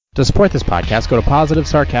To support this podcast, go to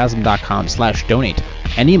positivesarcasm.com/donate.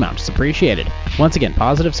 Any amount is appreciated. Once again,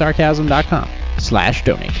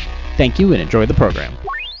 positivesarcasm.com/donate. Thank you and enjoy the program.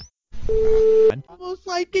 Almost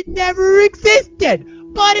like it never existed,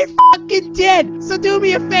 but it fucking did. So do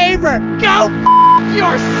me a favor, go f***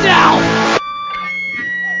 yourself.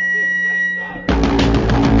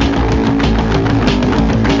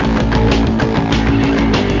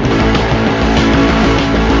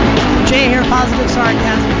 Jay here,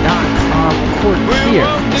 positivesarcasm.com. Record here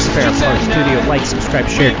in the Spare Parts Studio. Like, subscribe,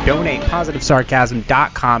 share, donate.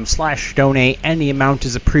 Positivesarcasm.com/donate. Any amount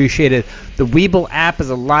is appreciated. The Weeble app is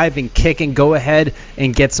alive and kicking. Go ahead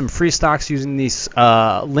and get some free stocks using this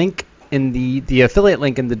link in the affiliate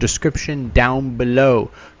link in the description down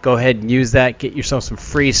below. Go ahead and use that. Get yourself some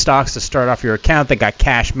free stocks to start off your account. They got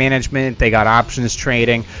cash management. They got options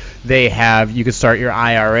trading. You can start your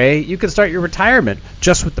IRA. You can start your retirement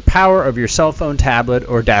just with the power of your cell phone, tablet,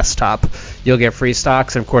 or desktop. You'll get free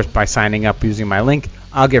stocks. And of course, by signing up using my link,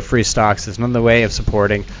 I'll get free stocks. It's another way of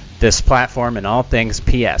supporting this platform and all things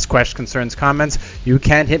PS. Questions, concerns, comments, you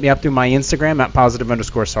can hit me up through my Instagram at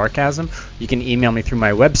 +_sarcasm. You can email me through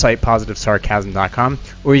my website, positivesarcasm.com,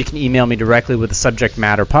 or you can email me directly with the subject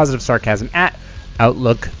matter,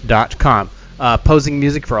 positivesarcasm@outlook.com. Posing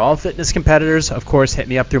music for all fitness competitors. Of course, hit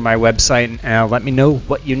me up through my website and let me know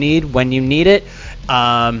what you need when you need it.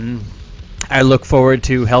 I look forward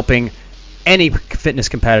to helping any fitness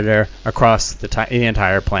competitor across the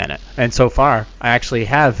entire planet. And so far, I actually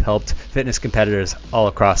have helped fitness competitors all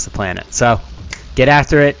across the planet. So get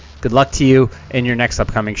after it. Good luck to you in your next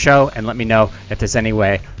upcoming show, and let me know if there's any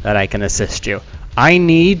way that I can assist you. I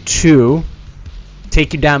need to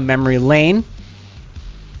take you down memory lane,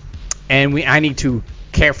 and I need to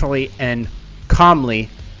carefully and calmly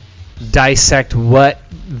dissect what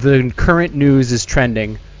the current news is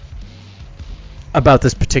trending about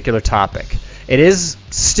this particular topic. It is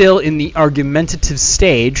still in the argumentative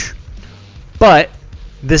stage, but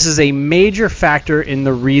this is a major factor in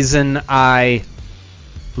the reason I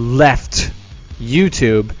left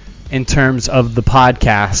YouTube in terms of the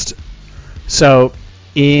podcast. So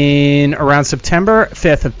in around September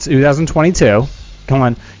 5th of 2022, come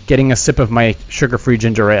on, getting a sip of my sugar-free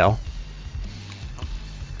ginger ale.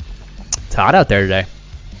 It's hot out there today.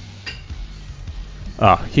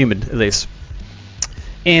 Oh, humid at least.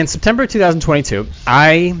 In September 2022,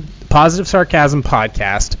 Positive Sarcasm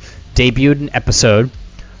Podcast debuted an episode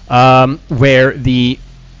where the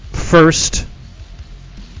first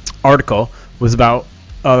article was about,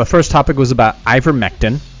 the first topic was about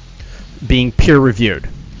ivermectin being peer-reviewed.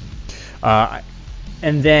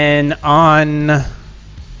 And then on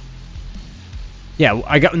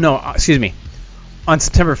September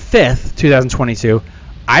 5th, 2022,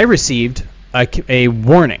 I received a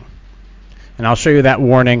warning. And I'll show you that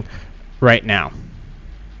warning right now.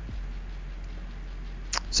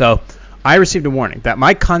 So I received a warning that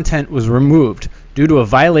my content was removed due to a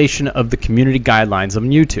violation of the community guidelines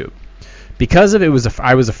on YouTube. Because this was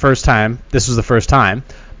the first time,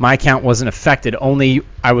 my account wasn't affected, only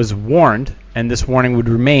I was warned, and this warning would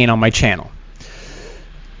remain on my channel.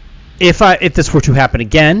 If this were to happen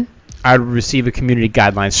again, I would receive a community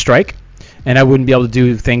guidelines strike, and I wouldn't be able to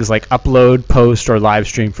do things like upload, post, or live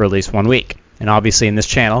stream for at least 1 week. And obviously in this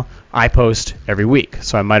channel, I post every week,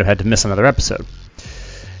 so I might have had to miss another episode.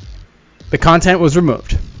 The content was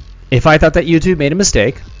removed. If I thought that YouTube made a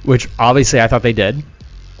mistake, which obviously I thought they did,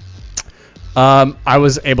 I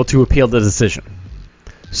was able to appeal the decision.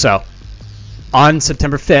 So on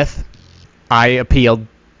September 5th, I appealed,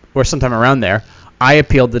 or sometime around there, I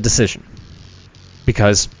appealed the decision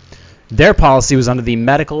because their policy was under the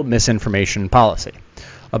medical misinformation policy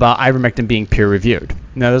about ivermectin being peer-reviewed.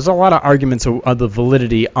 Now, there's a lot of arguments of the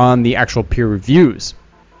validity on the actual peer reviews,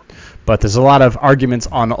 but there's a lot of arguments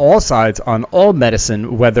on all sides, on all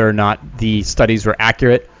medicine, whether or not the studies were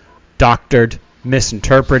accurate, doctored,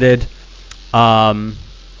 misinterpreted,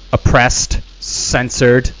 oppressed,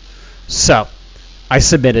 censored. So, I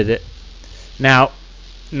submitted it. Now,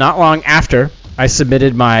 not long after I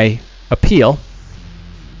submitted my appeal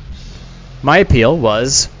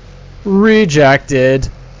was rejected.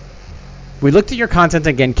 We looked at your content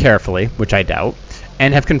again carefully, which I doubt,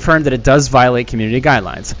 and have confirmed that it does violate community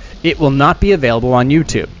guidelines. It will not be available on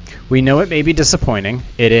YouTube. We know it may be disappointing.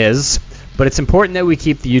 It is, but it's important that we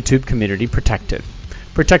keep the YouTube community protected.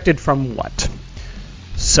 Protected from what?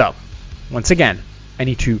 So, once again, I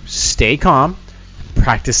need to stay calm,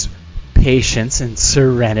 practice patience and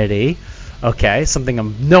serenity. Okay, something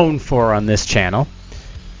I'm known for on this channel.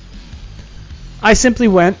 I simply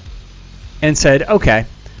went and said, okay,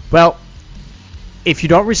 well, if you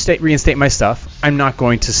don't reinstate my stuff, I'm not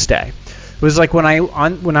going to stay. It was like when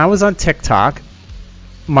I was on TikTok,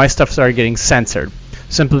 my stuff started getting censored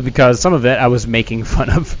simply because some of it I was making fun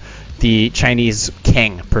of the Chinese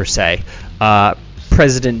king per se,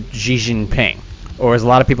 President Xi Jinping, or as a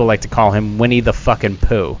lot of people like to call him, Winnie the fucking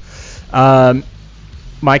Pooh.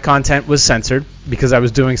 My content was censored because I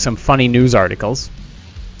was doing some funny news articles.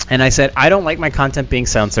 And I said, I don't like my content being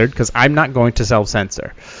censored because I'm not going to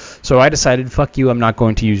self-censor. So I decided, fuck you, I'm not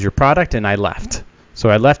going to use your product, and I left. So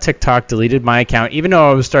I left TikTok, deleted my account. Even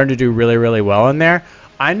though I was starting to do really, really well in there,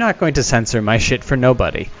 I'm not going to censor my shit for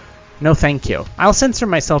nobody. No thank you. I'll censor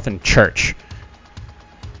myself in church.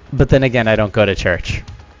 But then again, I don't go to church.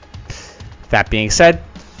 That being said,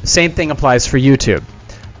 same thing applies for YouTube.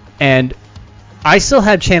 And I still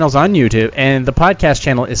have channels on YouTube, and the podcast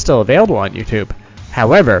channel is still available on YouTube.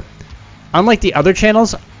 However, unlike the other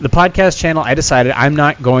channels, the podcast channel, I decided I'm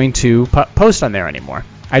not going to post on there anymore.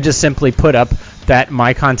 I just simply put up that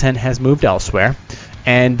my content has moved elsewhere,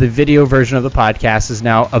 and the video version of the podcast is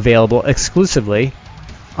now available exclusively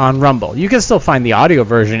on Rumble. You can still find the audio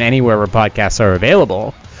version anywhere where podcasts are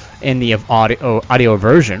available in the audio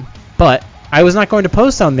version, but I was not going to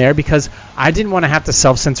post on there because I didn't want to have to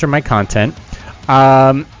self-censor my content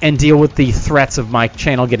and deal with the threats of my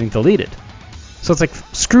channel getting deleted. So it's like,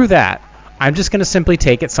 screw that. I'm just going to simply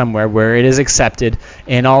take it somewhere where it is accepted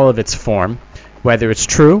in all of its form, whether it's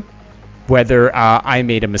true, whether I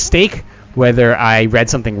made a mistake, whether I read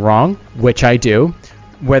something wrong, which I do,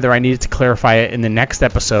 whether I needed to clarify it in the next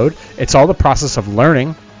episode. It's all the process of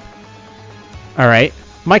learning. All right.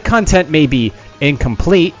 My content may be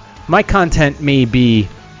incomplete. My content may be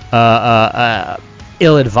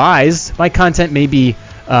ill-advised. My content may be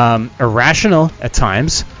irrational at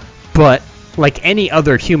times, but like any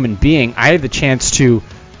other human being, I have the chance to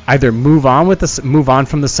either move on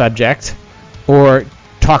from the subject, or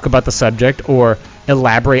talk about the subject, or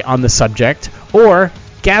elaborate on the subject, or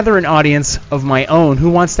gather an audience of my own who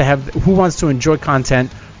wants to enjoy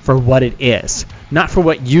content for what it is, not for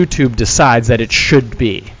what YouTube decides that it should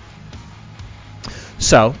be.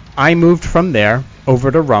 So I moved from there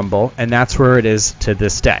over to Rumble, and that's where it is to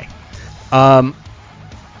this day.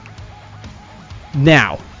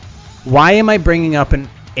 Now, why am I bringing up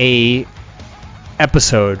a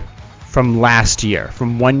episode from last year,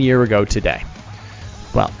 from 1 year ago today?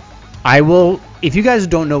 Well, if you guys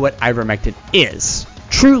don't know what ivermectin is,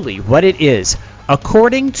 truly what it is,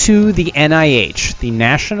 according to the NIH, the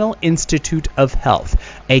National Institute of Health,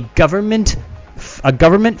 a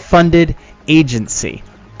government-funded agency,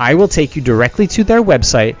 I will take you directly to their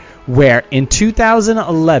website, where in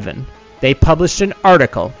 2011 they published an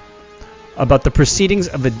article about the proceedings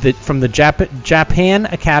from the Japan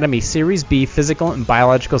Academy Series B Physical and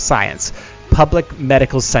Biological Science, Public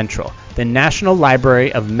Medical Central, the National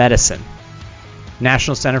Library of Medicine,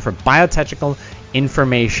 National Center for Biotechnical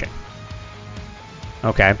Information.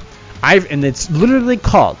 Okay, and it's literally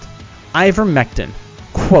called ivermectin,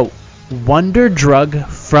 quote, wonder drug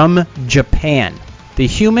from Japan, the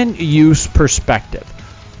human use perspective.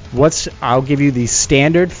 I'll give you the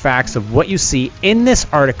standard facts of what you see in this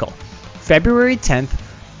article. February 10th,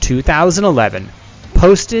 2011,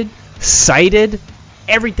 posted, cited,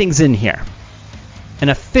 everything's in here. An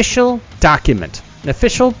official document, an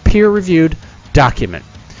official peer-reviewed document.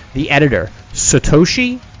 The editor,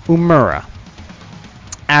 Satoshi Umura.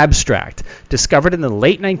 Abstract. Discovered in the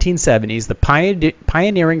late 1970s, the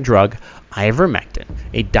pioneering drug ivermectin,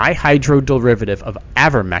 a dihydroderivative of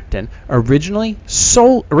avermectin,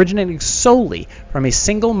 originating solely from a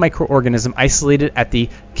single microorganism isolated at the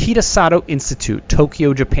Kitasato Institute,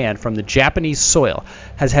 Tokyo, Japan, from the Japanese soil,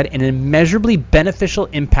 has had an immeasurably beneficial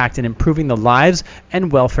impact in improving the lives and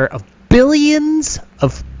welfare of billions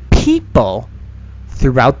of people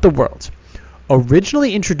throughout the world.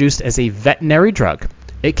 Originally introduced as a veterinary drug,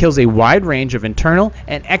 it kills a wide range of internal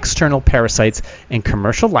and external parasites in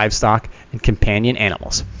commercial livestock and companion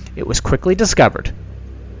animals. It was quickly discovered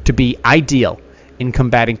to be ideal in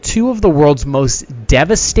combating two of the world's most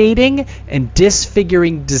devastating and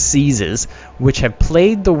disfiguring diseases, which have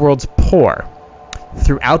plagued the world's poor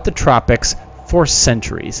throughout the tropics for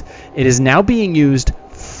centuries. It is now being used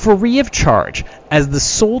free of charge as the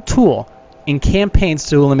sole tool in campaigns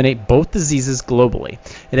to eliminate both diseases globally.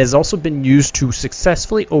 It has also been used to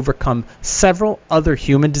successfully overcome several other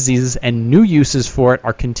human diseases, and new uses for it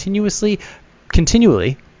are continually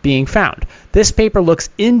being found. This paper looks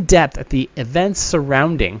in depth at the events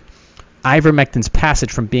surrounding ivermectin's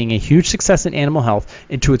passage from being a huge success in animal health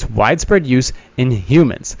into its widespread use in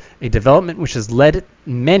humans, a development which has led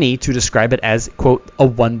many to describe it as, quote, a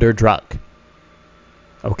wonder drug.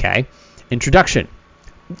 Okay. Introduction.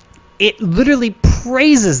 It literally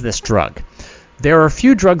praises this drug. There are a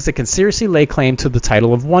few drugs that can seriously lay claim to the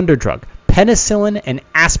title of wonder drug, penicillin and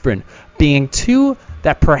aspirin being two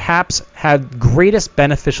that perhaps had greatest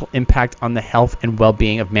beneficial impact on the health and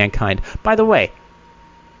well-being of mankind. By the way,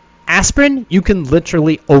 aspirin you can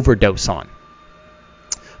literally overdose on.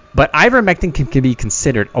 But ivermectin can be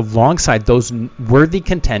considered alongside those worthy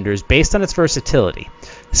contenders based on its versatility,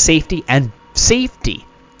 safety and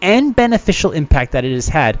beneficial impact that it has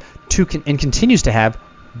had and continues to have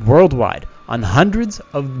worldwide on hundreds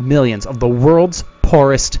of millions of the world's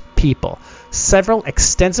poorest people. Several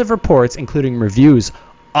extensive reports, including reviews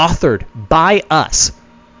authored by us,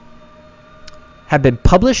 have been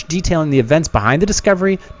published detailing the events behind the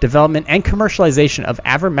discovery, development, and commercialization of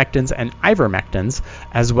avermectins and ivermectins,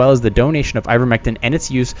 as well as the donation of ivermectin and its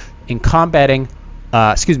use in combating,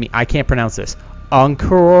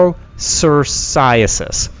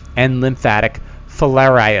 onchocerciasis and lymphatic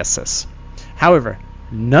filariasis. However,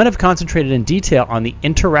 none have concentrated in detail on the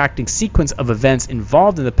interacting sequence of events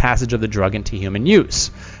involved in the passage of the drug into human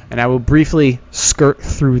use, and I will briefly skirt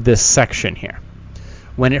through this section here.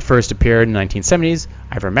 When it first appeared in the 1970s,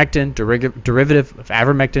 ivermectin, derivative of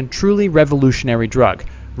avermectin, truly revolutionary drug.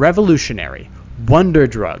 Revolutionary, wonder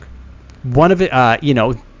drug. One of it,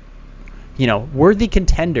 worthy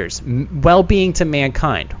contenders, well-being to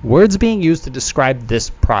mankind. Words being used to describe this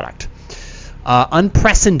product.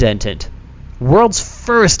 Unprecedented. World's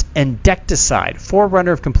first endecticide,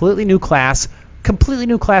 forerunner of completely new class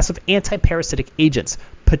of anti-parasitic agents,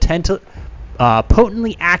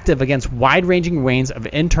 potently active against wide-ranging range of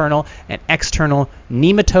internal and external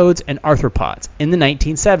nematodes and arthropods in the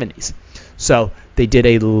 1970s. So they did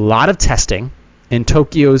a lot of testing in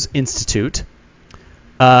Tokyo's institute.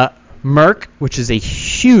 Merck, which is a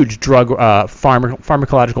huge drug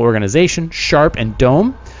pharmacological organization, Sharp and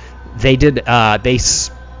Dome, they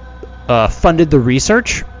funded the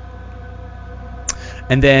research,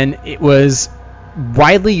 and then it was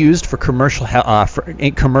widely used for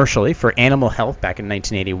commercially for animal health back in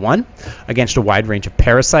 1981 against a wide range of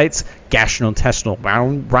parasites, gastrointestinal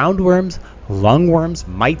roundworms, lungworms,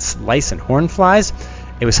 mites, lice, and hornflies.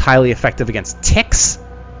 It was highly effective against ticks,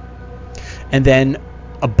 and then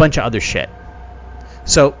a bunch of other shit.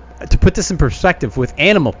 So to put this in perspective with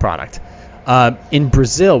animal product, in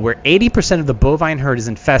Brazil, where 80% of the bovine herd is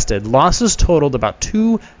infested, losses totaled about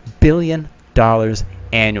 $2 billion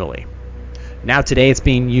annually. Now today it's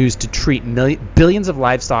being used to treat billions of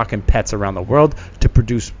livestock and pets around the world to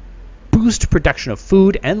boost production of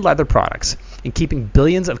food and leather products, and keeping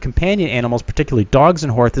billions of companion animals, particularly dogs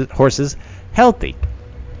and horses, healthy.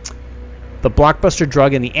 The blockbuster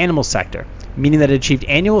drug in the animal sector, meaning that it achieved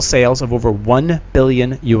annual sales of over $1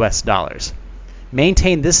 billion US.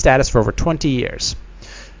 Maintained this status for over 20 years.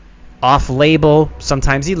 Off-label,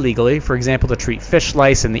 sometimes illegally, for example, to treat fish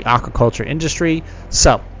lice in the aquaculture industry.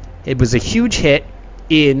 So, it was a huge hit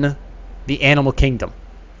in the animal kingdom.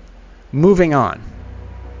 Moving on.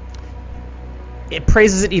 It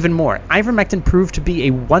praises it even more. Ivermectin proved to be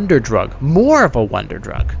a wonder drug, more of a wonder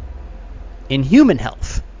drug, in human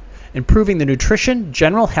health, improving the nutrition,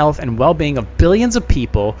 general health, and well-being of billions of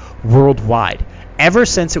people worldwide. Ever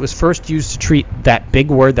since it was first used to treat that big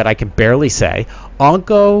word that I can barely say,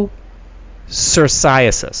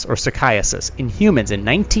 onchocerciasis in humans in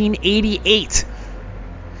 1988.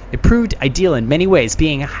 It proved ideal in many ways,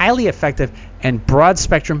 being highly effective and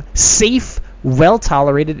broad-spectrum, safe,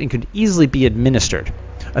 well-tolerated, and could easily be administered.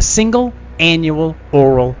 A single annual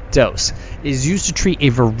oral dose is used to treat a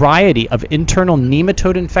variety of internal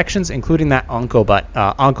nematode infections, including that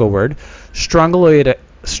onco word,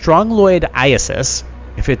 strongyloidiasis,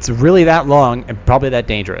 if it's really that long and probably that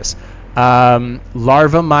dangerous,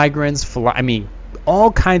 larva migrants,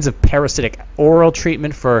 all kinds of parasitic oral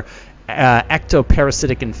treatment for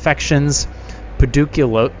ectoparasitic infections,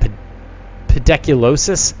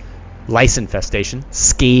 pediculosis, lice infestation,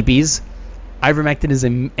 scabies. Ivermectin is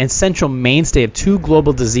an essential mainstay of two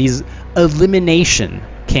global disease elimination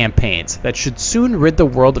campaigns that should soon rid the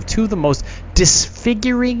world of two of the most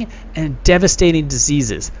disfiguring and devastating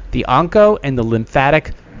diseases, the onco and the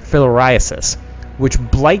lymphatic filariasis, which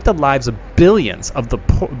blight the lives of billions of the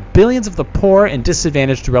poor and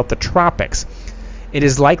disadvantaged throughout the tropics. It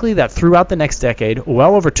is likely that throughout the next decade,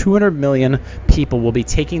 well over 200 million people will be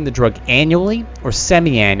taking the drug annually or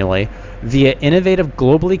semi-annually via innovative,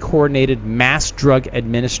 globally coordinated mass drug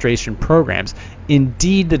administration programs.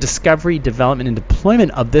 Indeed, the discovery, development, and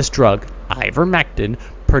deployment of this drug, ivermectin,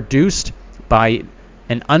 produced by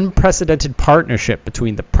an unprecedented partnership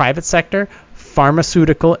between the private sector,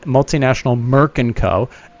 pharmaceutical multinational Merck & Co.,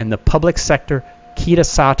 and the public sector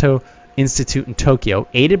Kitasato Institute in Tokyo,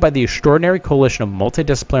 aided by the extraordinary coalition of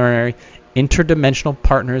multidisciplinary, interdimensional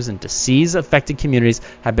partners in disease-affected communities,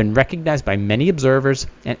 have been recognized by many observers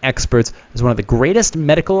and experts as one of the greatest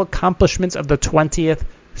medical accomplishments of the 20th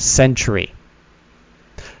century.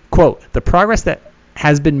 Quote, the progress that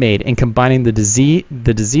has been made in combating the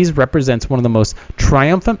disease represents one of the most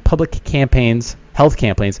triumphant public health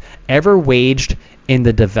campaigns ever waged in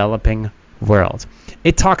the developing world.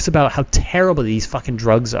 It talks about how terrible these fucking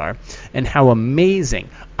drugs are and how amazing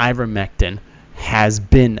ivermectin has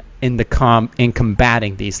been in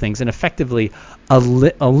combating these things and effectively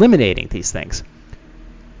eliminating these things.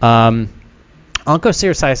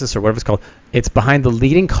 Onchocerciasis, or whatever it's called, it's behind the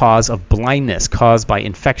leading cause of blindness caused by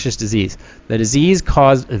infectious disease. The disease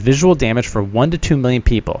caused visual damage for 1 to 2 million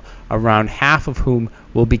people, around half of whom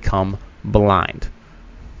will become blind.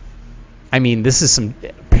 I mean, this is some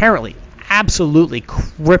apparently absolutely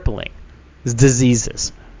crippling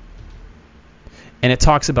diseases. And it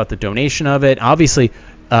talks about the donation of it. Obviously,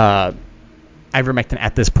 ivermectin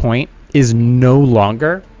at this point is no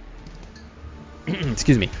longer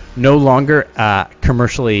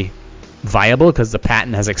commercially viable because the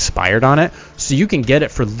patent has expired on it. So you can get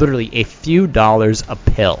it for literally a few dollars a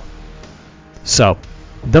pill. So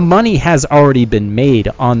the money has already been made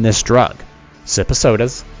on this drug. Sip of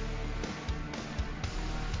sodas.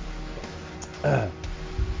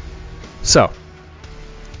 So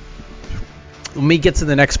let me get to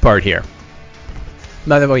the next part here.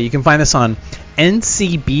 By the way, you can find this on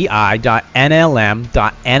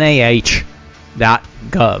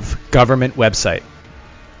ncbi.nlm.nih.gov, government website.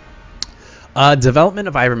 Development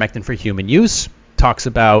of ivermectin for human use talks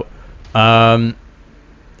about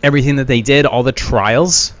everything that they did, all the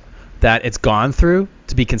trials that it's gone through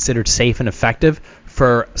to be considered safe and effective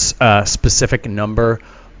for a specific number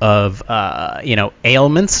of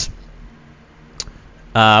ailments.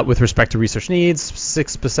 With respect to research needs,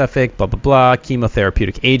 specific, blah, blah, blah,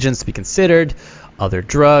 chemotherapeutic agents to be considered, other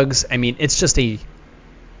drugs. I mean, it's just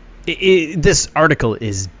this article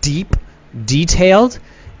is deep, detailed,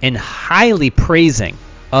 and highly praising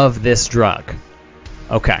of this drug.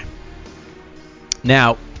 Okay.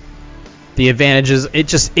 Now, the advantages, you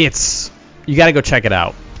got to go check it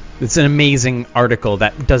out. It's an amazing article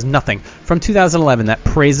that does nothing. From 2011 that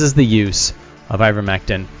praises the use of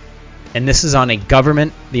ivermectin. And this is on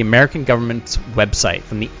the American government's website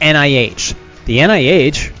from the NIH. The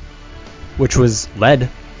NIH, which was led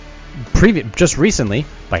just recently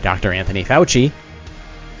by Dr. Anthony Fauci,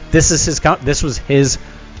 this was his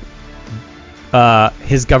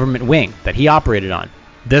government wing that he operated on.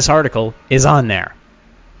 This article is on there.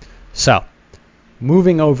 So,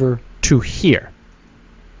 moving over to here.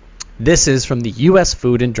 This is from the U.S.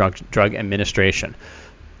 Food and Drug Administration.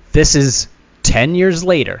 This is 10 years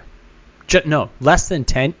later. Less than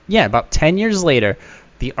 10. Yeah, about 10 years later,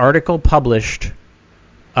 the article published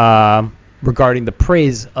regarding the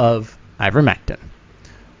praise of ivermectin.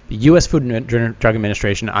 The U.S. Food and Drug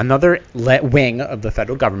Administration, another wing of the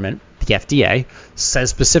federal government, the FDA, says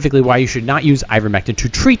specifically why you should not use ivermectin to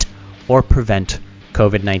treat or prevent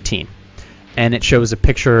COVID-19. And it shows a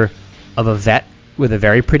picture of a vet with a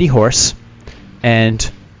very pretty horse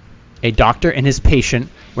and a doctor and his patient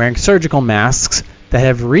wearing surgical masks that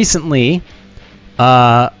have recently,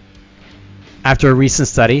 after a recent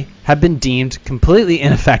study, have been deemed completely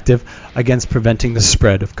ineffective against preventing the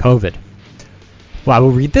spread of COVID. Well, I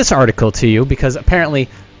will read this article to you because apparently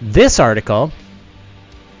this article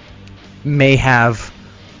may have,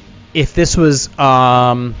 if this was,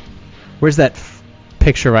 where's that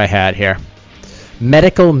picture I had here?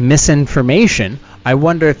 Medical misinformation. I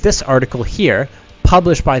wonder if this article here,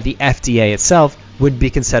 published by the FDA itself, would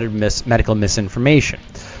be considered medical misinformation.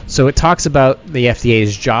 So it talks about the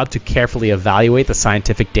FDA's job to carefully evaluate the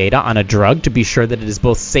scientific data on a drug to be sure that it is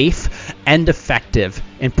both safe and effective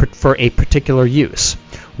for a particular use.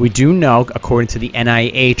 We do know, according to the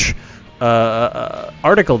NIH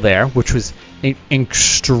article there, which was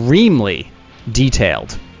extremely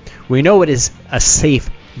detailed, we know it is a safe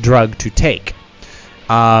drug to take.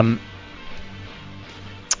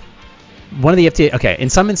 One of the FDA, in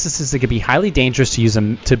some instances, it could be highly dangerous to use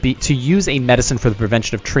a medicine for the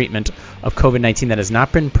prevention of treatment of COVID-19 that has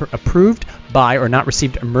not been approved by or not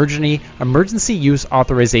received emergency use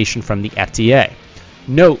authorization from the FDA.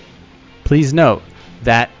 Please note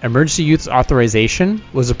that emergency use authorization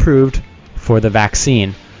was approved for the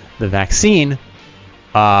vaccine. The vaccine,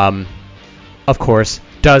 of course,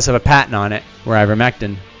 does have a patent on it, where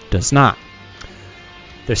ivermectin does not.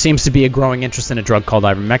 There seems to be a growing interest in a drug called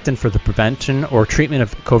ivermectin for the prevention or treatment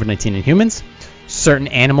of COVID-19 in humans. Certain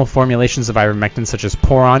animal formulations of ivermectin, such as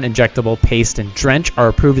pour-on, injectable, paste, and drench, are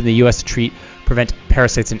approved in the U.S. to prevent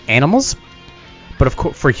parasites in animals. But of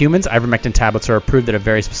course, for humans, ivermectin tablets are approved at a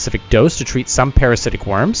very specific dose to treat some parasitic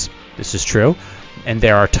worms. This is true. And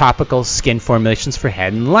there are topical skin formulations for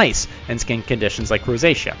head and lice and skin conditions like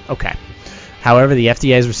rosacea. Okay. However, the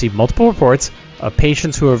FDA has received multiple reports of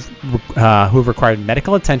patients who have required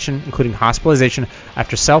medical attention, including hospitalization,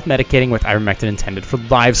 after self-medicating with ivermectin intended for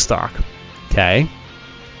livestock. Okay.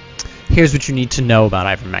 Here's what you need to know about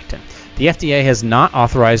ivermectin. The FDA has not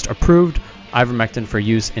authorized approved ivermectin for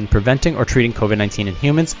use in preventing or treating COVID-19 in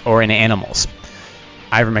humans or in animals.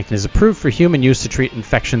 Ivermectin is approved for human use to treat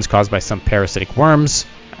infections caused by some parasitic worms,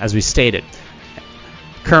 as we stated.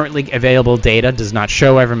 Currently available data does not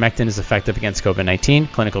show ivermectin is effective against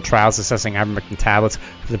COVID-19. Clinical trials assessing ivermectin tablets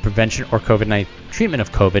for the prevention or COVID-19 treatment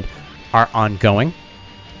of COVID are ongoing.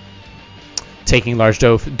 Taking large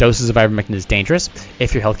doses of ivermectin is dangerous.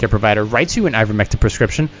 If your healthcare provider writes you an ivermectin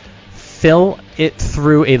prescription, fill it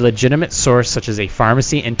through a legitimate source such as a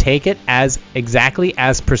pharmacy and take it as exactly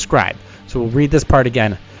as prescribed. So we'll read this part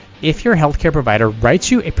again. If your healthcare provider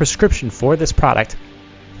writes you a prescription for this product,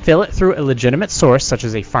 fill it through a legitimate source such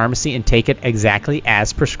as a pharmacy and take it exactly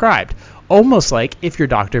as prescribed. Almost like if your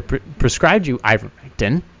doctor prescribed you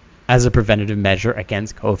ivermectin as a preventative measure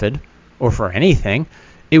against COVID or for anything,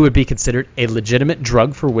 it would be considered a legitimate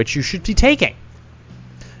drug for which you should be taking.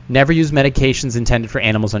 Never use medications intended for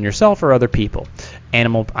animals on yourself or other people.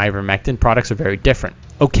 Animal ivermectin products are very different.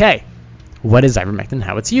 Okay, what is ivermectin and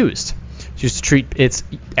how it's used? It's used to treat, it's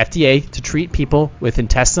FDA to treat people with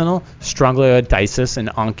intestinal strongyloiditis and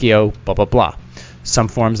onchio blah blah blah. Some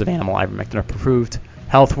forms of animal ivermectin are approved.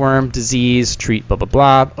 Health worm disease, treat blah blah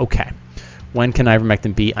blah. Okay. When can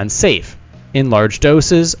ivermectin be unsafe? In large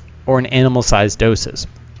doses or in animal-sized doses.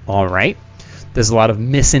 All right. There's a lot of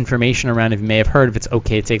misinformation around. If you may have heard if it's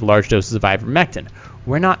okay to take large doses of ivermectin.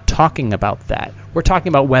 We're not talking about that. We're talking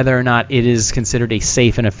about whether or not it is considered a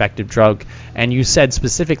safe and effective drug. And you said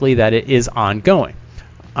specifically that it is ongoing.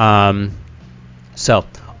 So,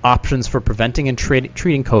 options for preventing and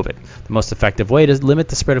treating COVID. The most effective way to limit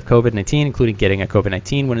the spread of COVID-19, including getting a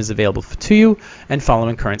COVID-19 when it's available to you, and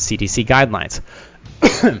following current CDC guidelines.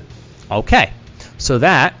 Okay. So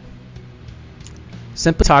that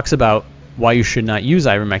simply talks about why you should not use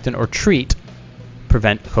ivermectin or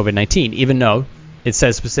prevent COVID-19, even though it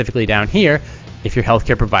says specifically down here if your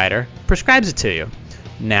healthcare provider prescribes it to you.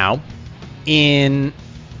 Now,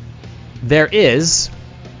 there is,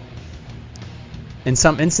 in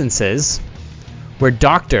some instances, where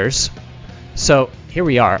doctors, so here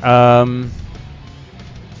we are,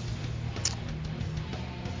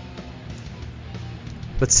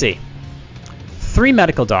 let's see. 3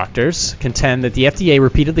 medical doctors contend that the FDA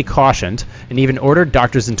repeatedly cautioned and even ordered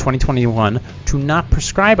doctors in 2021 to not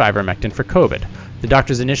prescribe ivermectin for COVID. The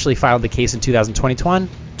doctors initially filed the case in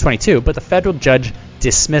 2022, but the federal judge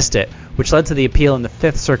dismissed it, which led to the appeal in the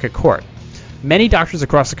Fifth Circuit Court. Many doctors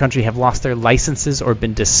across the country have lost their licenses or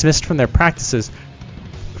been dismissed from their practices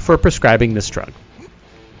for prescribing this drug.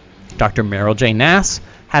 Dr. Meryl J. Nass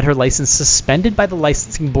had her license suspended by the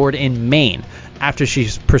licensing board in Maine after she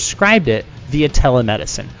prescribed it via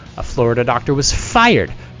telemedicine. A Florida doctor was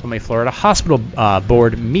fired from a Florida hospital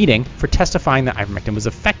board meeting for testifying that ivermectin was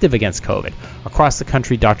effective against COVID. Across the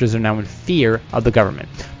country, doctors are now in fear of the government.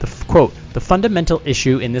 Quote, the fundamental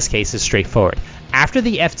issue in this case is straightforward. After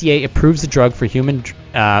the FDA approves the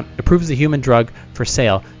human drug for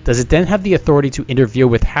sale, does it then have the authority to interfere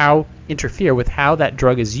with how that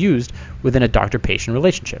drug is used within a doctor-patient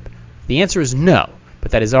relationship? The answer is no.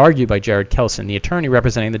 But that is argued by Jared Kelson, the attorney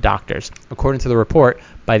representing the doctors, according to the report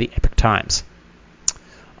by the Epoch Times.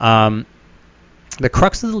 The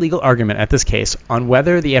crux of the legal argument at this case on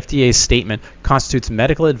whether the FDA's statement constitutes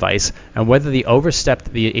medical advice and whether they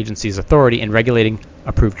overstepped the agency's authority in regulating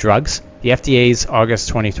approved drugs. The FDA's August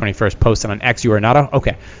 2021 posted on X,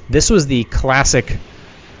 this was the classic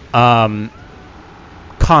comment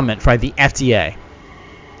by the FDA.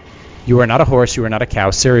 You are not a horse, you are not a cow.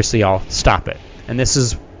 Seriously, y'all, stop it. And this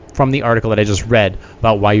is from the article that I just read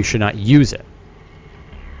about why you should not use it.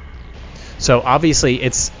 So obviously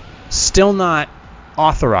it's still not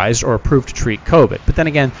authorized or approved to treat COVID. But then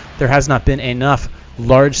again, there has not been enough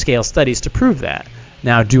large-scale studies to prove that.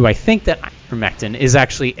 Now, do I think that ivermectin is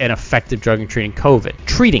actually an effective drug in treating COVID?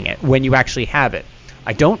 Treating it when you actually have it?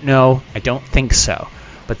 I don't know. I don't think so.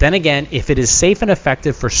 But then again, if it is safe and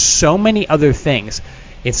effective for so many other things,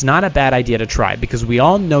 it's not a bad idea to try, because we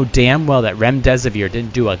all know damn well that remdesivir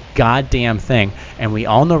didn't do a goddamn thing, and we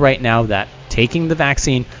all know right now that taking the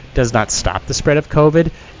vaccine does not stop the spread of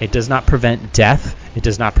COVID, It does not prevent death. It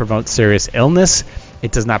does not prevent serious illness.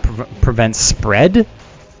 It does not prevent spread.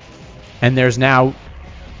 And there's now,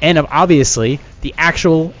 and obviously, the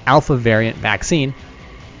actual alpha variant vaccine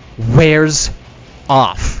wears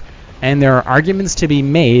off. And there are arguments to be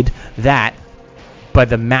made that by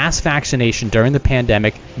the mass vaccination during the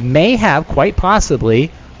pandemic may have quite possibly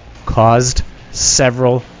caused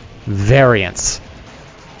several variants,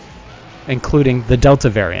 including the Delta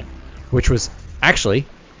variant, which was actually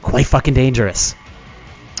quite fucking dangerous.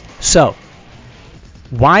 So,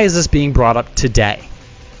 why is this being brought up today?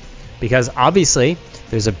 Because obviously,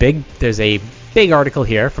 there's a big article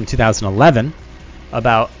here from 2011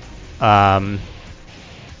 about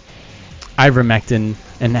ivermectin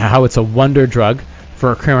and how it's a wonder drug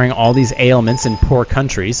for curing all these ailments in poor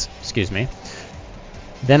countries. Excuse me.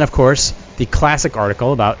 Then, of course, the classic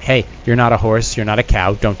article about, hey, you're not a horse, you're not a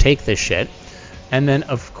cow, don't take this shit. And then,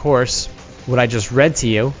 of course, what I just read to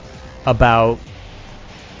you about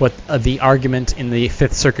what the argument in the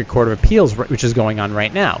Fifth Circuit Court of Appeals, which is going on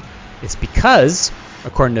right now. It's because,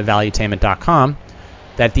 according to valuetainment.com,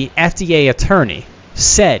 that the FDA attorney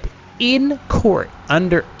said in court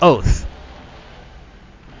under oath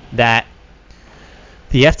that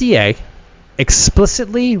the FDA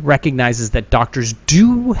explicitly recognizes that doctors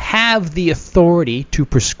do have the authority to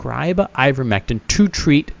prescribe ivermectin to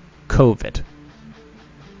treat COVID.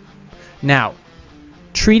 Now,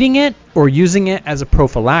 treating it or using it as a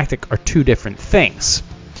prophylactic are two different things.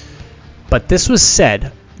 But this was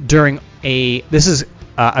said during this is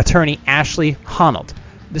attorney Ashley Honnold.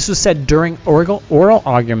 This was said during oral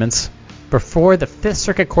arguments before the Fifth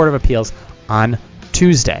Circuit Court of Appeals on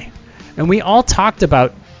Tuesday. And we all talked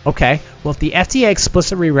about, okay, well, if the FDA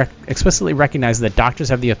explicitly recognizes that doctors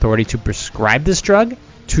have the authority to prescribe this drug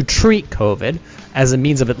to treat COVID as a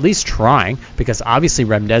means of at least trying, because obviously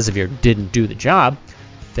remdesivir didn't do the job,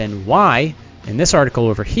 then why, in this article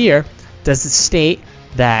over here, does it state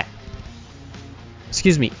that,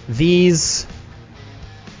 these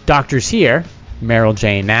doctors here, Merrill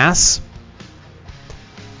J. Nass,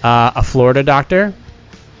 a Florida doctor,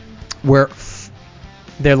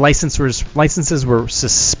 their licenses were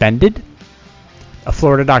suspended. A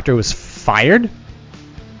Florida doctor was fired.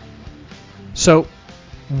 So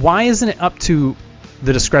why isn't it up to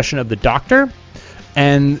the discretion of the doctor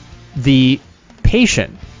and the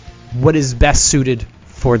patient what is best suited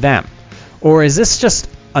for them? Or is this just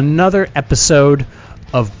another episode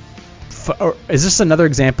of, or is this another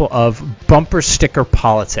example of bumper sticker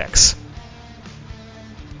politics?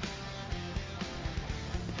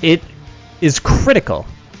 It is critical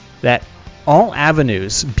that all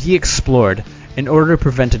avenues be explored in order to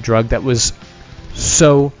prevent a drug that was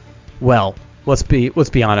so, well, let's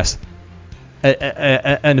be honest,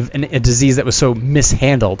 a disease that was so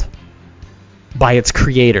mishandled by its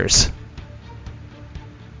creators.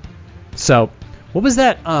 So, what was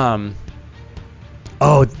that?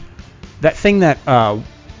 That thing that what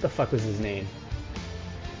the fuck was his name?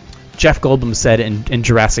 Jeff Goldblum said in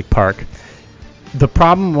Jurassic Park. The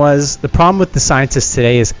problem with the scientists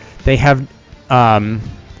today is they have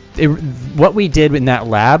what we did in that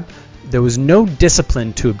lab. There was no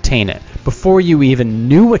discipline to obtain it. Before you even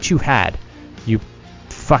knew what you had, you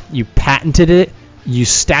patented it. You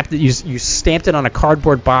stamped it on a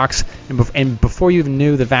cardboard box, and before you even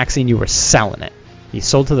knew the vaccine, you were selling it. You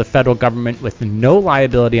sold to the federal government with no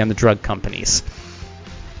liability on the drug companies.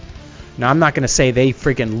 Now, I'm not going to say they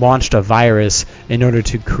freaking launched a virus in order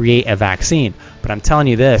to create a vaccine, but I'm telling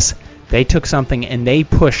you this, they took something and they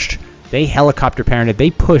helicopter parented,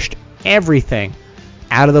 they pushed everything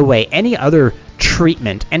out of the way. Any other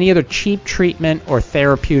treatment, any other cheap treatment or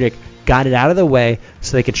therapeutic, got it out of the way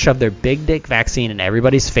so they could shove their big dick vaccine in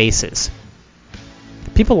everybody's faces.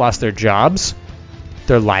 People lost their jobs,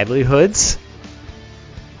 their livelihoods.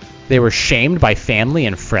 They were shamed by family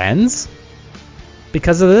and friends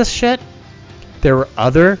because of this shit. There were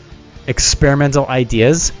other experimental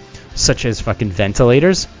ideas, such as fucking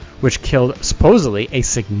ventilators, which killed supposedly a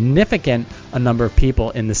significant number of people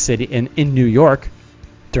in the city, in New York,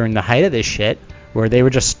 during the height of this shit, where they were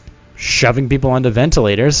just shoving people onto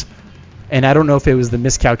ventilators. And I don't know if it was the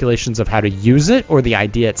miscalculations of how to use it or the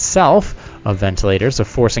idea itself of ventilators, of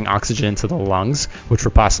forcing oxygen into the lungs, which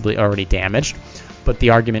were possibly already damaged. But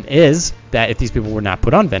the argument is that if these people were not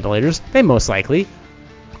put on ventilators, they most likely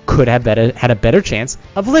could have had a better chance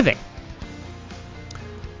of living.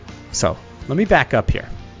 So, let me back up here.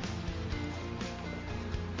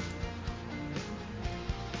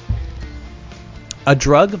 A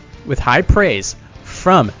drug with high praise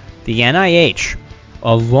from the NIH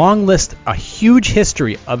a long list, a huge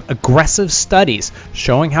history of aggressive studies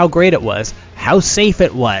showing how great it was, how safe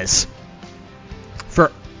it was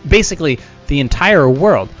for basically the entire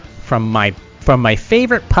world, from my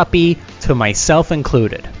favorite puppy to myself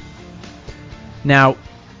included. Now,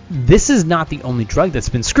 this is not the only drug that's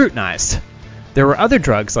been scrutinized. There were other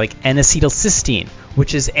drugs like N-acetylcysteine,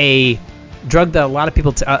 which is a drug that a lot of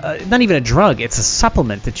people, not even a drug, it's a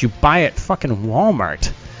supplement that you buy at fucking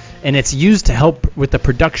Walmart. And it's used to help with the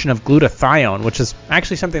production of glutathione, which is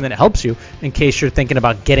actually something that helps you in case you're thinking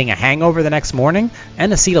about getting a hangover the next morning.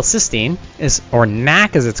 N-acetylcysteine, or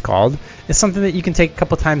NAC as it's called, is something that you can take a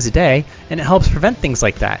couple times a day, and it helps prevent things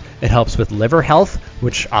like that. It helps with liver health,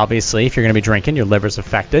 which obviously, if you're going to be drinking, your liver's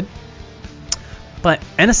affected. But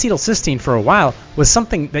N-acetylcysteine for a while was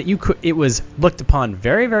something that it was looked upon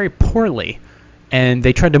very, very poorly, and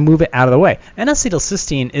they tried to move it out of the way.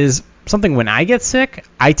 N-acetylcysteine is something, when I get sick,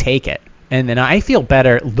 I take it, and then I feel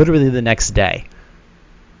better literally the next day.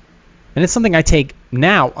 And it's something I take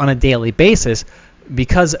now on a daily basis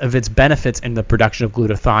because of its benefits in the production of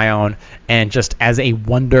glutathione and just as a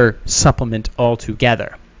wonder supplement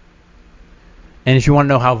altogether. And if you want to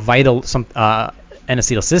know how vital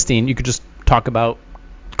N-acetylcysteine, you could just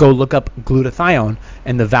go look up glutathione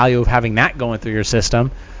and the value of having that going through your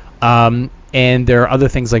system. And there are other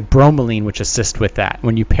things like bromelain which assist with that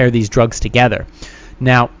when you pair these drugs together.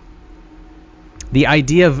 Now, the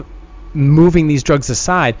idea of moving these drugs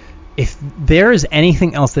aside, if there is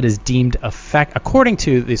anything else that is deemed according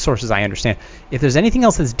to the sources I understand, if there's anything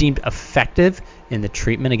else that's deemed effective in the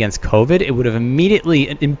treatment against COVID, it would have immediately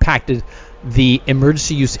impacted the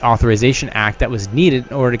Emergency Use Authorization Act that was needed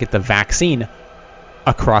in order to get the vaccine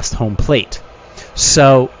across home plate.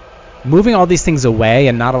 So moving all these things away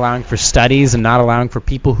and not allowing for studies and not allowing for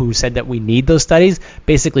people who said that we need those studies,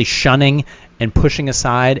 basically shunning and pushing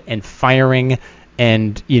aside and firing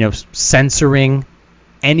and, censoring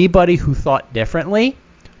anybody who thought differently,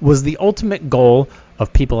 was the ultimate goal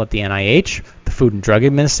of people at the NIH, the Food and Drug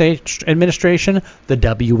Administration, the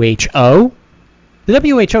WHO. The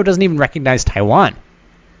WHO doesn't even recognize Taiwan.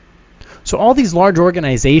 So all these large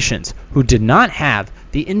organizations who did not have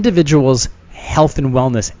the individual's health and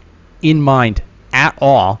wellness in mind at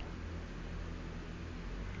all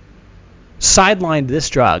sidelined this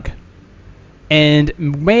drug and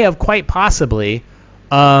may have quite possibly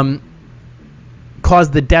caused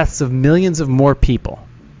the deaths of millions of more people,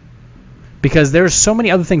 because there's so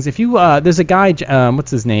many other things. If you there's a guy,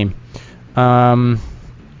 what's his name, John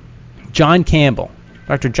Campbell,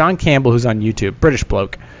 Dr. John Campbell, who's on YouTube, British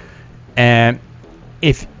bloke, and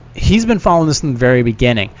if he's been following this from the very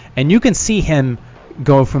beginning, and you can see him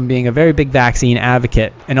go from being a very big vaccine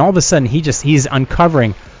advocate, and all of a sudden he's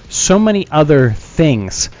uncovering so many other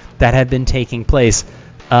things that have been taking place.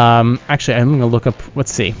 Actually, I'm going to look up,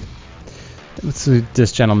 let's see, what's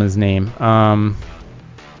this gentleman's name?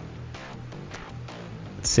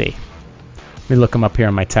 Let's see. Let me look him up here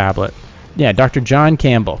on my tablet. Yeah, Dr. John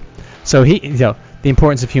Campbell. So the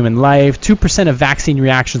importance of human life, 2% of vaccine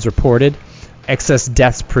reactions reported, excess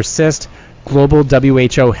deaths persist, global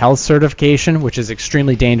WHO health certification, which is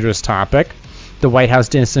extremely dangerous topic, the White House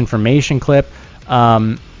disinformation clip,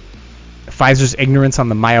 Pfizer's ignorance on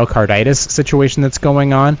the myocarditis situation that's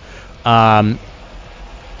going on,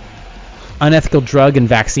 unethical drug and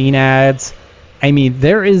vaccine ads. I mean,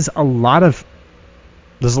 there's a lot of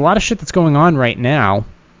shit that's going on right now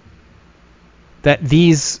that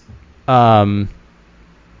these large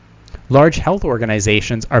health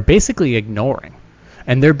organizations are basically ignoring,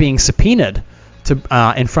 and they're being subpoenaed to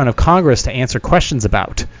in front of Congress to answer questions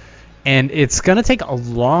about. And it's going to take a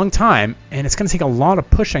long time, and it's going to take a lot of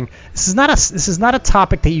pushing. This is not a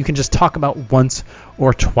topic that you can just talk about once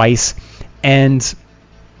or twice and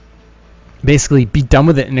basically be done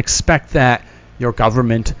with it and expect that your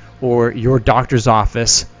government or your doctor's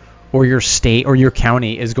office or your state or your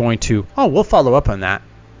county is going to, we'll follow up on that.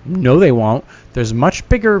 No, they won't. There's much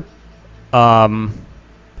bigger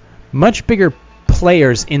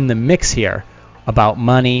players in the mix here about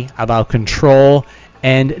money, about control,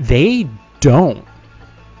 and they don't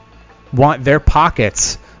want their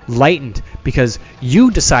pockets lightened because you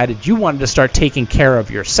decided you wanted to start taking care of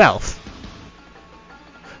yourself.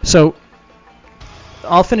 So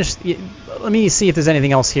I'll finish. Let me see if there's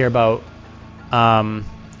anything else here about.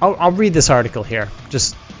 I'll read this article here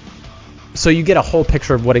just so you get a whole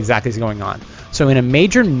picture of what exactly is going on. So in a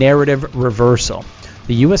major narrative reversal,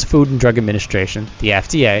 the U.S. Food and Drug Administration, the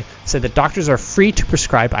FDA, said that doctors are free to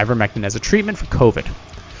prescribe ivermectin as a treatment for COVID.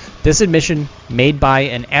 This admission, made by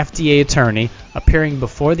an FDA attorney appearing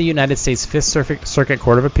before the United States Fifth Circuit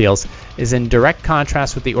Court of Appeals, is in direct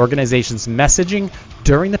contrast with the organization's messaging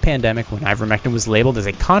during the pandemic when ivermectin was labeled as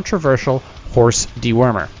a controversial horse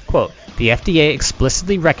dewormer. Quote, the FDA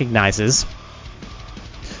explicitly recognizes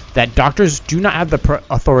that doctors do not have the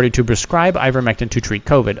authority to prescribe ivermectin to treat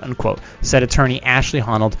COVID, unquote, said attorney Ashley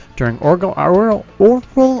Honnold during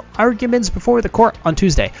oral arguments before the court on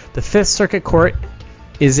Tuesday. The Fifth Circuit Court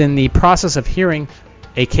is in the process of hearing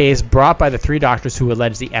a case brought by the three doctors who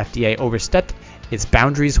allege the FDA overstepped its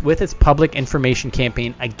boundaries with its public information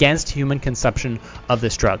campaign against human consumption of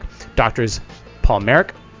this drug. Doctors Paul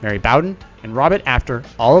Merrick, Mary Bowden, and Robert After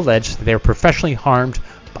all allege that they were professionally harmed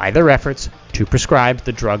by their efforts to prescribe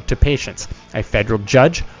the drug to patients. A federal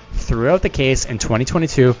judge threw out the case in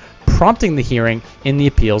 2022, prompting the hearing in the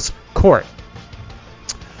appeals court.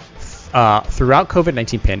 Throughout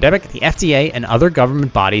COVID-19 pandemic, the FDA and other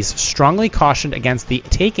government bodies strongly cautioned against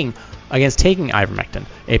taking ivermectin,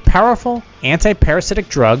 a powerful anti-parasitic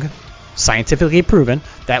drug, scientifically proven,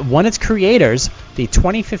 that won its creators the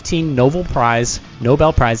 2015 Nobel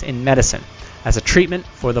Prize in Medicine as a treatment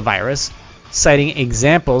for the virus, citing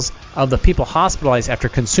examples of the people hospitalized after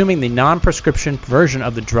consuming the non-prescription version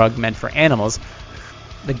of the drug meant for animals.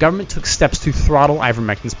 The government took steps to throttle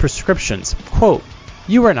ivermectin's prescriptions. Quote,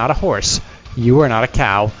 "You are not a horse. You are not a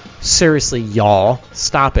cow. Seriously, y'all,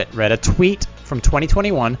 stop it," read a tweet from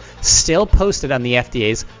 2021, still posted on the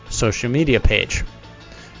FDA's social media page.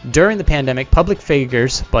 During the pandemic, public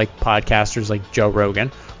figures like podcasters like Joe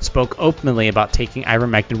Rogan spoke openly about taking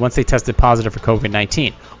ivermectin once they tested positive for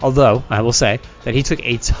COVID-19. Although, I will say that he took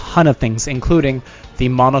a ton of things, including the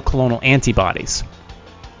monoclonal antibodies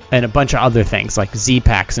and a bunch of other things like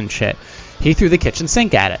Z-Packs and shit. He threw the kitchen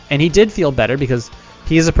sink at it, and he did feel better because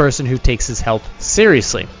he is a person who takes his health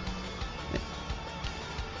seriously.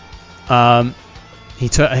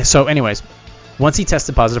 So anyways, once he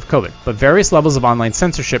tested positive for COVID, but various levels of online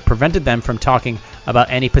censorship prevented them from talking about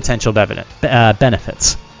any potential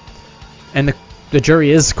benefits. And the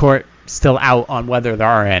jury is still out on whether there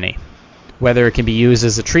are any, whether it can be used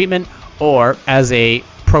as a treatment or as a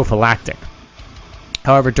prophylactic.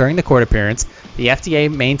 However, during the court appearance, the FDA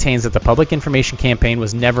maintains that the public information campaign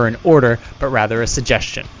was never an order, but rather a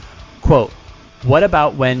suggestion. Quote, "What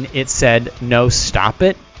about when it said, no, stop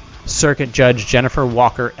it?" Circuit Judge Jennifer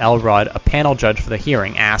Walker Elrod, a panel judge for the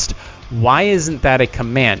hearing, asked, "Why isn't that a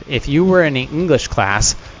command? If you were in an English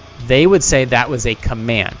class, they would say that was a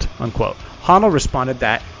command," unquote. Honnold responded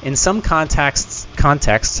that in some contexts,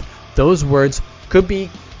 those words could be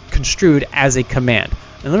construed as a command.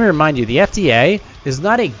 And let me remind you, the FDA is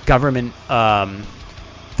not a government,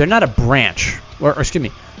 they're not a branch, or excuse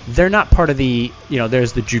me, they're not part of the,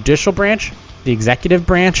 there's the judicial branch, the executive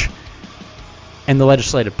branch, and the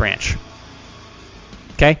legislative branch.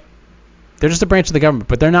 Okay? They're just a branch of the government,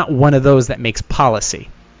 but they're not one of those that makes policy.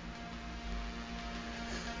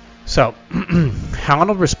 So,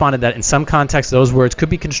 Honnold responded that in some contexts, those words could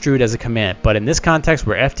be construed as a command, but in this context,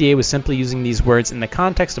 where FDA was simply using these words in the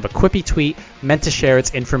context of a quippy tweet meant to share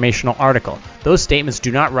its informational article, those statements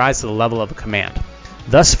do not rise to the level of a command.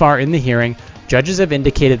 Thus far in the hearing, judges have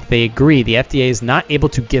indicated that they agree the FDA is not able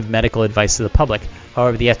to give medical advice to the public.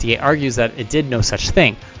 However, the FDA argues that it did no such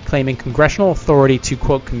thing, claiming congressional authority to,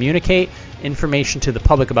 quote, communicate information to the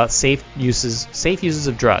public about safe uses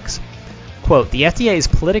of drugs. Quote, "The FDA is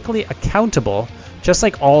politically accountable, just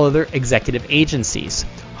like all other executive agencies,"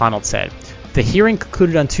 Honnold said. The hearing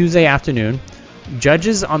concluded on Tuesday afternoon.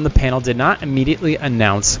 Judges on the panel did not immediately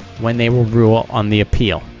announce when they will rule on the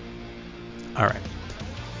appeal. All right.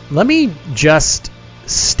 Let me just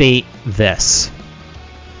state this.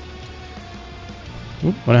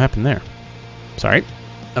 What happened there? Sorry.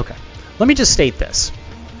 Okay. Let me just state this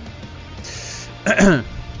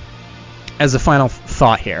as a final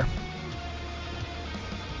thought here.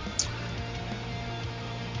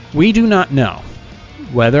 We do not know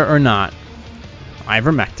whether or not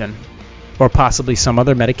ivermectin or possibly some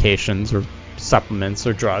other medications or supplements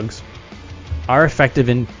or drugs are effective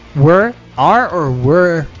would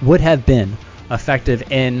have been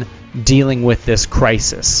effective in dealing with this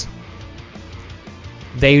crisis.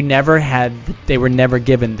 They were never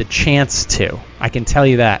given the chance to. I can tell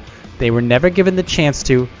you that. They were never given the chance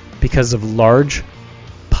to because of large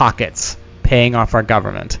pockets paying off our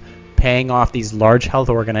government, paying off these large health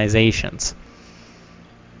organizations.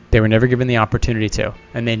 They were never given the opportunity to,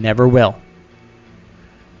 and they never will.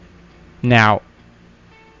 Now,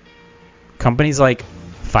 companies like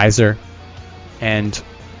Pfizer and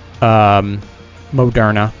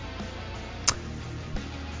Moderna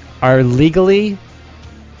are legally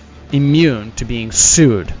immune to being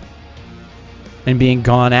sued and being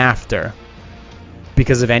gone after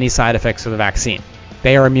because of any side effects of the vaccine.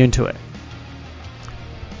 They are immune to it.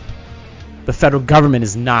 The federal government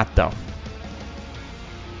is not, though.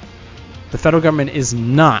 The federal government is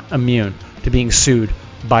not immune to being sued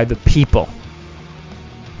by the people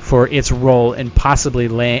for its role in possibly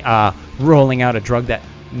rolling out a drug that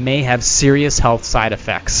may have serious health side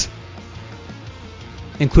effects,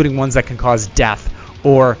 including ones that can cause death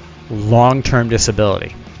or long-term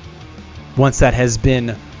disability. Once that has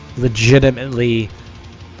been legitimately,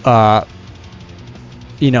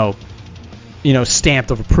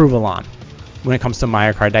 stamped of approval on, when it comes to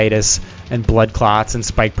myocarditis and blood clots and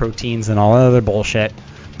spike proteins and all other bullshit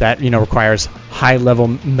that requires high-level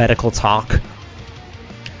medical talk.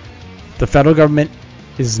 The federal government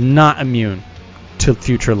is not immune to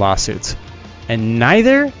future lawsuits, and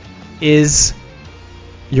neither is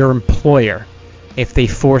your employer. If they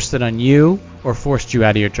forced it on you or forced you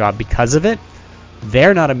out of your job because of it,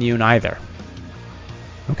 they're not immune either.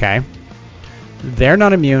 Okay? They're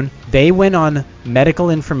not immune. They went on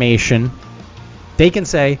medical information. They can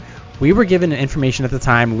say, we were given information at the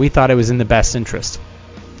time, we thought it was in the best interest.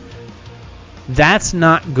 That's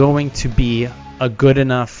not going to be a good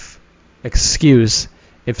enough excuse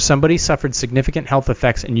if somebody suffered significant health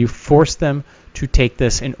effects and you force them to take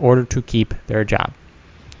this in order to keep their job.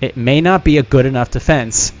 It may not be a good enough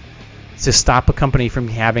defense to stop a company from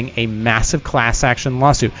having a massive class action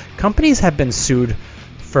lawsuit. Companies have been sued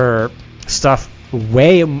for stuff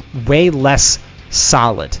way less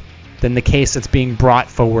solid than the case that's being brought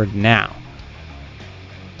forward now.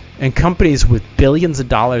 And companies with billions of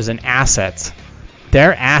dollars in assets,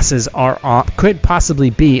 their asses could possibly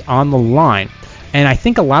be on the line. And I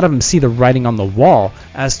think a lot of them see the writing on the wall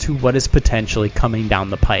as to what is potentially coming down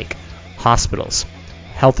the pike. Hospitals,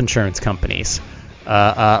 health insurance companies,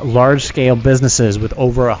 large-scale businesses with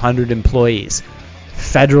over 100 employees,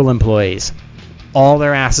 federal employees, all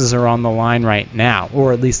their asses are on the line right now,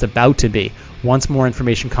 or at least about to be, once more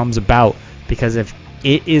information comes about. Because if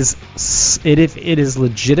it is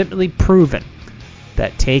legitimately proven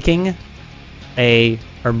that taking a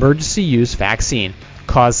emergency use vaccine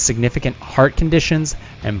caused significant heart conditions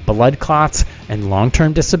and blood clots and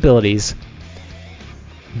long-term disabilities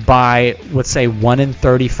by, let's say, 1 in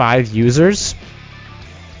 35 users,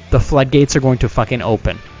 the floodgates are going to fucking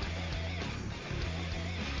open.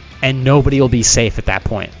 And nobody will be safe at that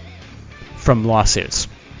point from lawsuits.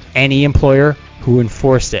 Any employer who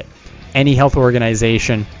enforced it, any health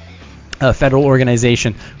organization, a federal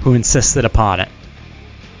organization who insisted upon it,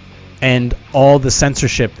 and all the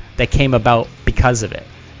censorship that came about because of it.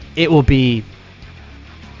 It'll be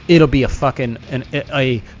a fucking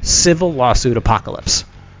a civil lawsuit apocalypse.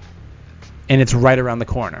 And it's right around the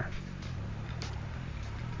corner.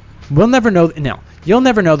 We'll never know. No, you'll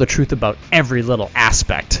never know the truth about every little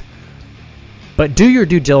aspect. But do your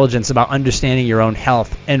due diligence about understanding your own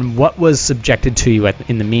health and what was subjected to you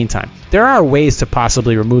in the meantime. There are ways to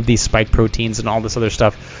possibly remove these spike proteins and all this other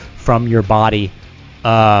stuff from your body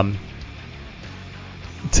in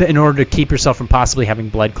order to keep yourself from possibly having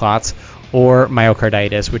blood clots or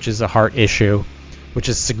myocarditis, which is a heart issue, which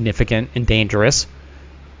is significant and dangerous.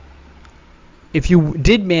 If you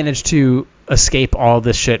did manage to escape all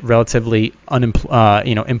this shit relatively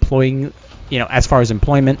employing, as far as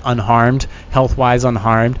employment, unharmed, health-wise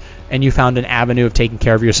unharmed, and you found an avenue of taking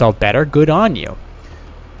care of yourself better, good on you.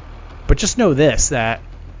 But just know this, that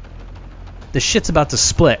the shit's about to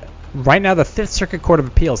split. Right now, the Fifth Circuit Court of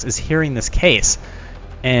Appeals is hearing this case.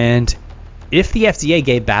 And if the FDA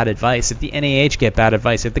gave bad advice, if the NIH gave bad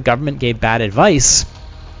advice, if the government gave bad advice,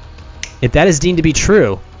 if that is deemed to be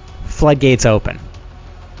true, floodgates open.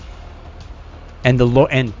 And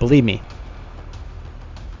believe me,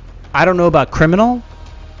 I don't know about criminal,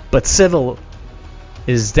 but civil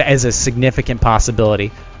is a significant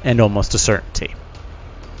possibility and almost a certainty.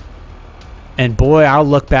 And boy, I'll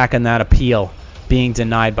look back on that appeal being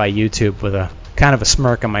denied by YouTube with a kind of a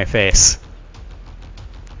smirk on my face.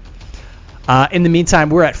 In the meantime,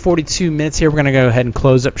 we're at 42 minutes here. We're going to go ahead and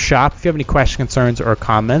close up shop. If you have any questions, concerns, or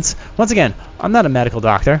comments, once again, I'm not a medical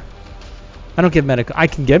doctor. I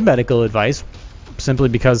can give medical advice simply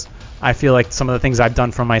because I feel like some of the things I've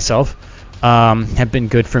done for myself have been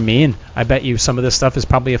good for me, and I bet you some of this stuff is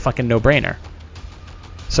probably a fucking no-brainer.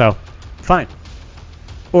 So, fine.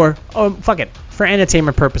 Or, fuck it, for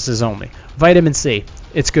entertainment purposes only. Vitamin C,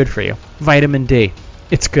 it's good for you. Vitamin D,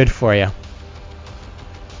 it's good for you.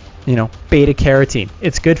 Beta carotene,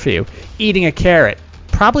 it's good for you. Eating a carrot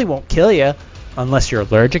probably won't kill you unless you're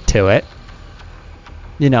allergic to it.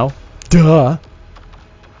 Duh.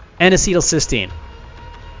 N-acetylcysteine.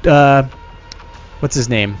 What's his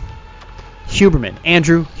name? Huberman,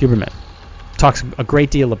 Andrew Huberman, talks a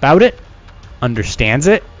great deal about it, understands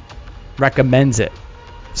it, recommends it.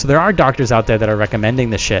 So there are doctors out there that are recommending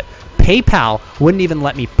this shit. PayPal wouldn't even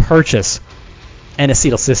let me purchase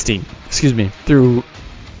N-acetylcysteine, through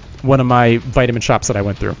one of my vitamin shops that I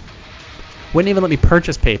went through. Wouldn't even let me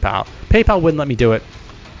purchase PayPal. PayPal wouldn't let me do it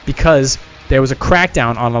because there was a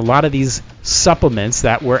crackdown on a lot of these supplements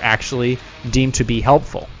that were actually deemed to be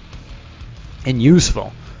helpful and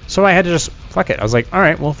useful. So I had to just, fuck it. I was like, all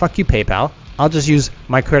right, well, fuck you, PayPal. I'll just use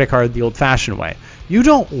my credit card the old-fashioned way. You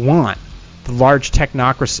don't want the large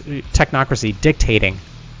technocracy dictating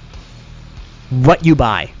what you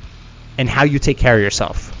buy and how you take care of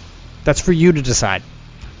yourself. That's for you to decide.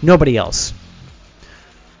 Nobody else.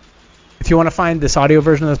 If you want to find this audio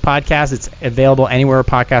version of this podcast, it's available anywhere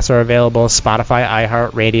podcasts are available. Spotify,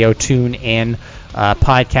 iHeartRadio, TuneIn,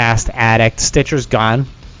 Podcast Addict. Stitcher's gone.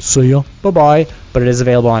 See ya. Bye-bye. But it is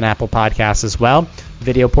available on Apple Podcasts as well.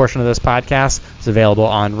 Video portion of this podcast is available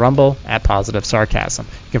on Rumble at Positive Sarcasm.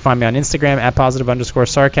 You can find me on Instagram at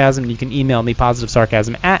 +_sarcasm. You can email me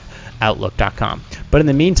positivesarcasm@outlook.com. But in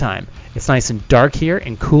the meantime, it's nice and dark here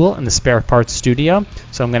and cool in the Spare Parts studio,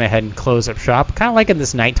 so I'm going to head and close up shop. Kind of liking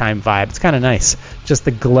this nighttime vibe. It's kind of nice. Just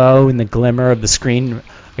the glow and the glimmer of the screen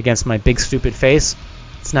against my big stupid face.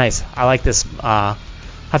 It's nice. I like this.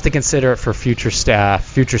 Have to consider it for future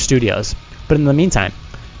studios. But in the meantime,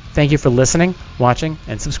 thank you for listening, watching,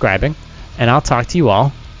 and subscribing, and I'll talk to you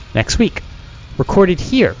all next week. Recorded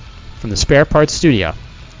here from the Spare Parts studio.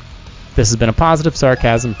 This has been a Positive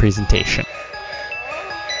Sarcasm presentation.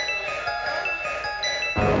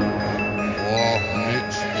 Oh,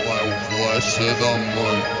 Mitch, blessed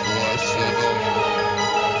among